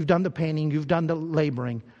work, you've done the painting, you've done the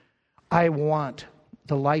laboring. I want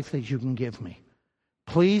the life that you can give me.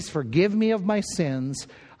 Please forgive me of my sins.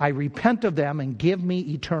 I repent of them and give me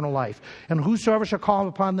eternal life. And whosoever shall call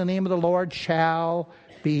upon the name of the Lord shall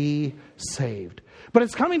be saved. But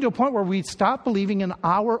it's coming to a point where we stop believing in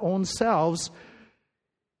our own selves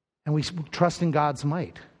and we trust in God's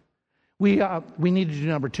might. We need to do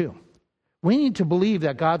number 2. We need to believe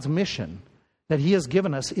that God's mission that He has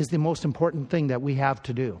given us is the most important thing that we have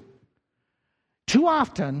to do. Too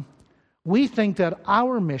often, we think that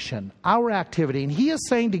our mission, our activity, and He is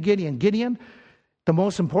saying to Gideon, the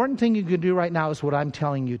most important thing you can do right now is what I'm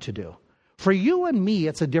telling you to do. For you and me,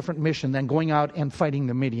 it's a different mission than going out and fighting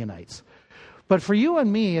the Midianites. But for you and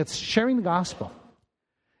me, it's sharing the gospel.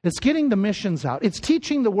 It's getting the missions out. It's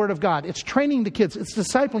teaching the Word of God. It's training the kids. It's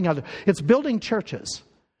discipling others. It's building churches.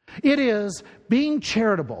 It is being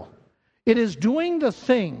charitable. It is doing the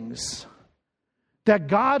things that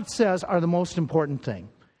God says are the most important thing.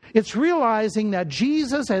 It's realizing that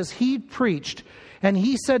Jesus, as He preached, and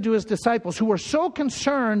He said to His disciples who were so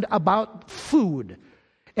concerned about food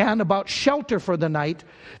and about shelter for the night,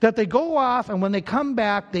 that they go off and when they come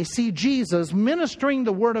back, they see Jesus ministering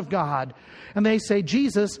the Word of God. And they say,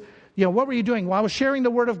 Jesus, what were you doing? Well, I was sharing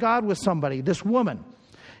the Word of God with somebody, this woman,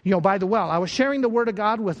 by the well. I was sharing the Word of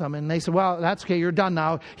God with them. And they said, well, that's okay, you're done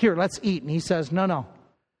now. Here, let's eat. And He says, no.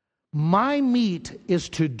 My meat is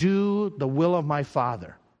to do the will of my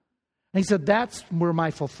Father. And He said, that's where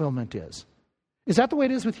my fulfillment is. Is that the way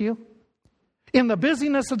it is with you? In the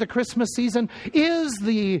busyness of the Christmas season, is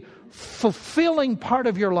the fulfilling part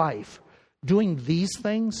of your life doing these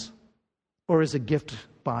things? Or is it gift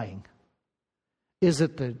buying? Is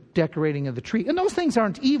it the decorating of the tree? And those things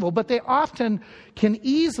aren't evil, but they often can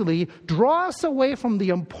easily draw us away from the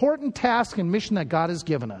important task and mission that God has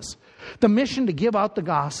given us. The mission to give out the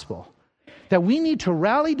gospel. That we need to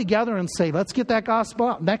rally together and say, let's get that gospel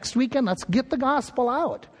out. Next weekend, let's get the gospel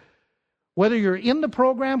out. Whether you're in the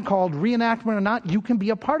program called reenactment or not, you can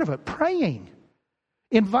be a part of it. Praying,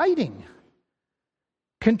 inviting,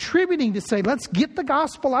 contributing to say, let's get the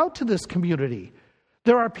gospel out to this community.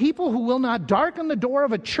 There are people who will not darken the door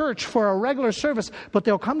of a church for a regular service, but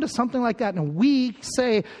they'll come to something like that, and we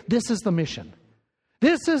say, this is the mission.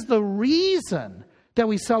 This is the reason that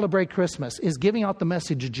we celebrate Christmas, is giving out the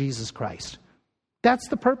message of Jesus Christ. That's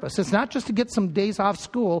the purpose. It's not just to get some days off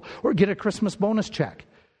school or get a Christmas bonus check.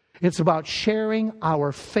 It's about sharing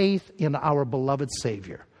our faith in our beloved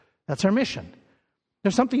Savior. That's our mission.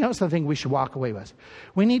 There's something else I think we should walk away with.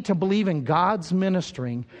 We need to believe in God's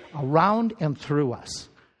ministering around and through us.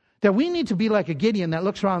 That we need to be like a Gideon that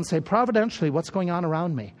looks around and say, providentially, what's going on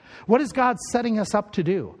around me? What is God setting us up to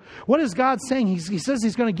do? What is God saying? He says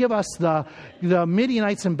He's going to give us the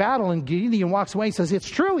Midianites in battle, and Gideon walks away and says, it's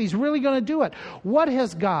true, He's really going to do it. What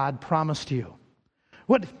has God promised you?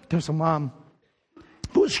 There's a mom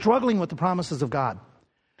who is struggling with the promises of God.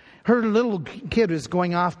 Her little kid is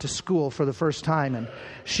going off to school for the first time, and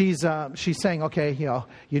she's saying, okay,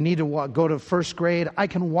 you need to go to first grade. I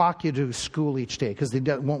can walk you to school each day because they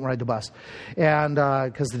won't ride the bus, and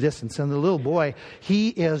because the distance. And the little boy, he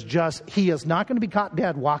is not going to be caught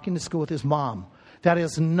dead walking to school with his mom. That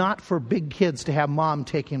is not for big kids to have mom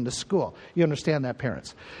take him to school. You understand that,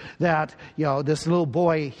 parents? That, this little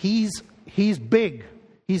boy, he's big.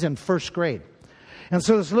 He's in first grade. And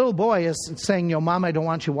so this little boy is saying, Mom, I don't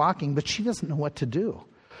want you walking, but she doesn't know what to do.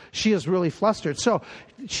 She is really flustered. So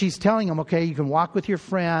she's telling him, okay, you can walk with your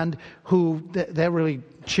friend, who that really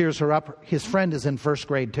cheers her up. His friend is in first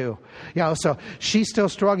grade too. So she's still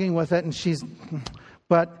struggling with it,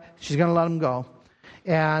 but she's going to let him go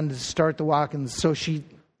and start the walk. And so she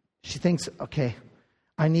thinks, okay,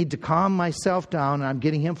 I need to calm myself down, and I'm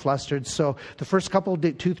getting him flustered. So the first couple,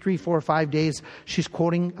 2, 3, 4, 5 days, she's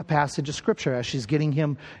quoting a passage of Scripture as she's getting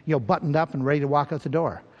him, buttoned up and ready to walk out the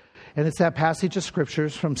door. And it's that passage of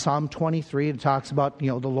Scriptures from Psalm 23. It talks about,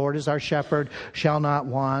 the Lord is our shepherd, shall not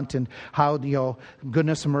want, and how,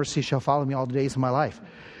 goodness and mercy shall follow me all the days of my life.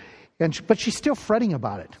 But she's still fretting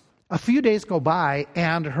about it. A few days go by,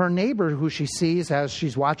 and her neighbor, who she sees as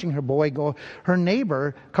she's watching her boy go, her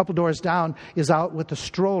neighbor, a couple doors down, is out with a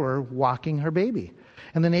stroller walking her baby.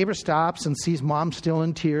 And the neighbor stops and sees mom still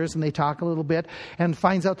in tears, and they talk a little bit, and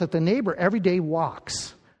finds out that the neighbor every day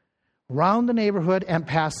walks around the neighborhood and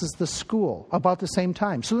passes the school about the same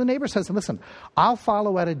time. So the neighbor says, listen, I'll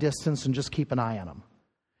follow at a distance and just keep an eye on him.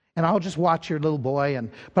 And I'll just watch your little boy,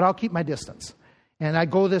 but I'll keep my distance. And I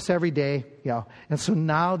go this every day, And so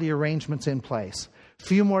now the arrangement's in place. A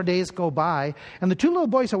few more days go by, and the two little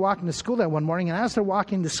boys are walking to school that one morning, and as they're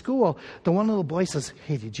walking to school, the one little boy says,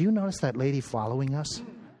 hey, did you notice that lady following us?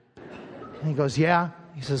 And he goes, yeah.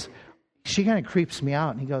 He says, she kind of creeps me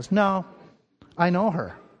out. And he goes, no, I know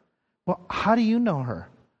her. Well, how do you know her?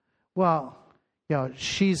 Well,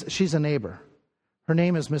 she's a neighbor. Her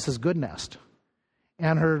name is Mrs. Goodnest.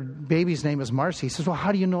 And her baby's name is Marcy. He says, well,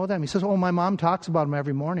 how do you know them? He says, my mom talks about them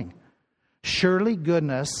every morning. Surely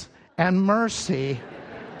goodness and mercy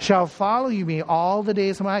shall follow you me all the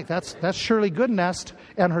days of my life. That's Shirley Goodnest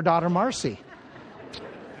and her daughter Marcy.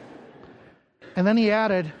 And then he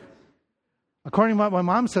added, according to what my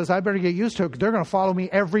mom says, I better get used to it, because they're going to follow me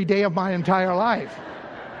every day of my entire life.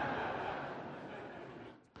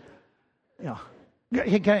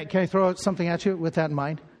 Can I throw something at you with that in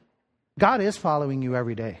mind? God is following you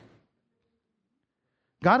every day.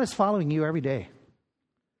 God is following you every day.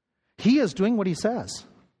 He is doing what He says.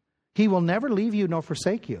 He will never leave you nor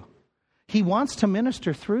forsake you. He wants to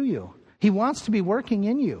minister through you. He wants to be working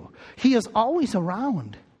in you. He is always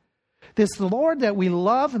around. This Lord that we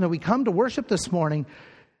love and that we come to worship this morning,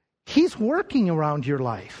 He's working around your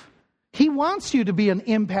life. He wants you to be an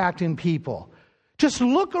impact in people. Just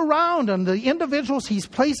look around on the individuals He's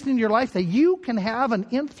placed in your life that you can have an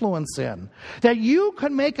influence in, that you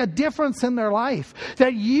could make a difference in their life,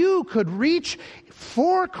 that you could reach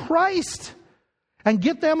for Christ and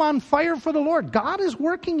get them on fire for the Lord. God is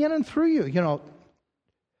working in and through you.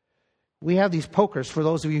 We have these pokers for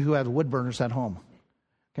those of you who have wood burners at home.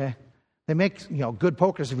 Okay? They make, good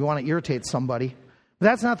pokers if you want to irritate somebody. But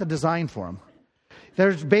that's not the design for them.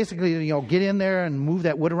 There's basically, get in there and move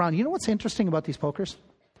that wood around. You know what's interesting about these pokers?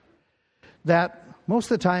 That most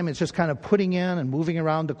of the time it's just kind of putting in and moving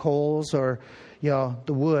around the coals or, the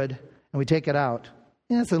wood, and we take it out.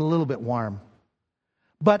 And it's a little bit warm.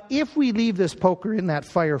 But if we leave this poker in that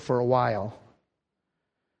fire for a while,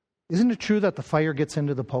 isn't it true that the fire gets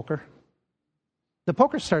into the poker? The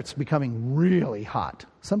poker starts becoming really hot,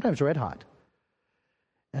 sometimes red hot.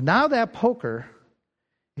 And now that poker,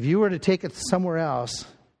 if you were to take it somewhere else,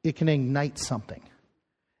 it can ignite something.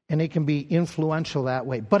 And it can be influential that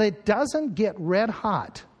way. But it doesn't get red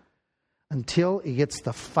hot until it gets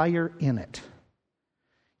the fire in it.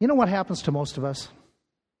 You know what happens to most of us?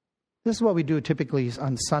 This is what we do typically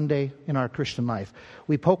on Sunday in our Christian life.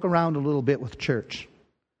 We poke around a little bit with church.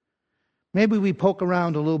 Maybe we poke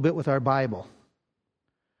around a little bit with our Bible.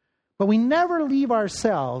 But we never leave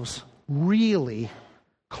ourselves really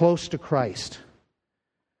close to Christ,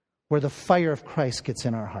 where the fire of Christ gets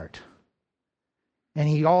in our heart. And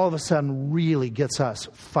He all of a sudden really gets us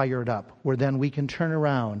fired up, where then we can turn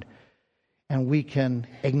around and we can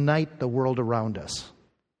ignite the world around us.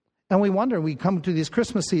 And we wonder, we come to this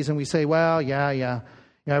Christmas season, we say, well, yeah,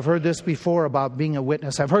 I've heard this before about being a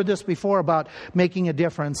witness. I've heard this before about making a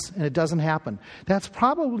difference, and it doesn't happen. That's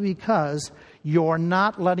probably because you're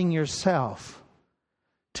not letting yourself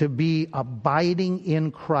to be abiding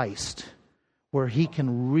in Christ, where He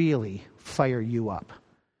can really fire you up.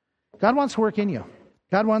 God wants to work in you.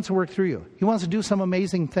 God wants to work through you. He wants to do some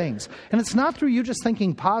amazing things. And it's not through you just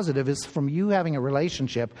thinking positive. It's from you having a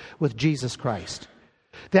relationship with Jesus Christ.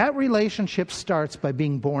 That relationship starts by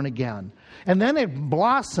being born again. And then it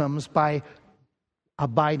blossoms by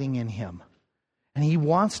abiding in Him. And He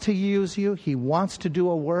wants to use you. He wants to do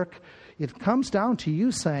a work. it comes down to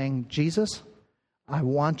you saying, Jesus, I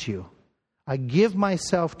want you. I give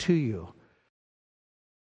myself to you.